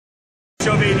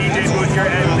Geoffrey DJ booth here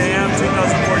at namm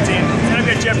 2014, and I've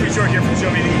got Geoffrey here from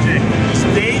Geoffrey DJ.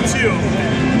 Day 2.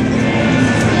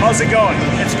 How's it going?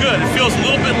 It's good. It feels a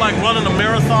little bit like running a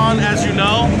marathon, as you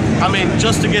know. I mean,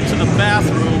 just to get to the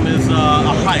bathroom is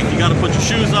a hike. You got to put your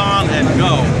shoes on and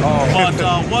go.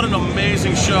 But what an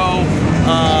amazing show.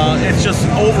 It's just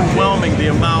overwhelming, the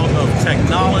amount of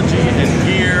technology and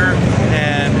gear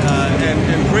and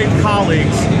great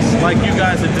colleagues like you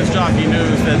guys at Disc Jockey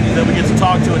News that we get to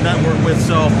talk to and network with.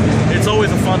 So it's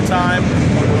always a fun time.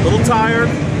 A little tired,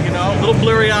 you know, a little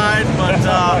bleary-eyed, but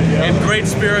in great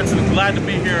spirits, and glad to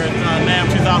be here at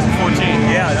namm 2014.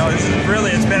 Yeah, no, this is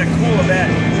really, it's been a cool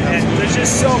event, and there's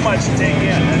just so much to take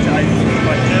in.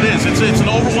 It is. It's an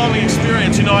overwhelming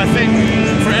experience. You know, I think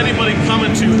for anybody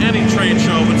coming to any trade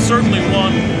show, but certainly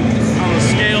one on the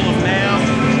scale of namm,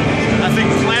 I think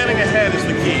planning ahead is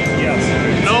the key. Yes.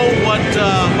 Know what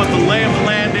the lay of the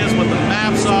land is, what the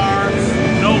maps are,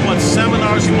 know what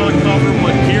seminars you want to cover,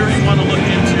 what gear you want to look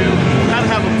into, how to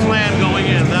have a plan going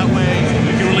in. That way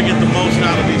you can really get the most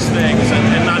out of these things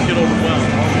and not get overwhelmed.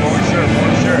 For sure,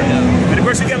 for sure. Yeah. And of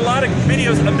course, we got a lot of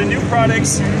videos of the new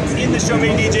products in the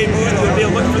Geoffrey DJ booth. You'll be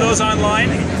able to look for those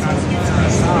online.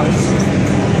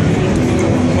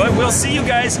 But we'll see you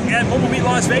guys at Mobile Meet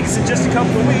Las Vegas in just a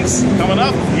couple of weeks. Coming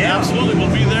up, yeah, absolutely,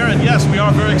 we'll be there. And yes, we are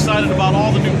very excited about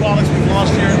all the new products we've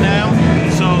launched here now.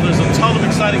 So there's a ton of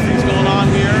exciting things going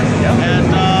on here. Yep. And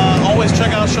always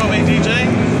check out Geoffrey DJ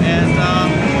and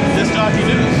Disc Jockey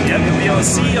News. Yep, you'll be able to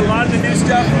see a lot of the new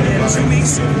stuff in 2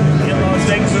 weeks in Las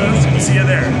Vegas. We'll see you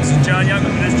there. This is John Young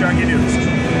with Disc Jockey News.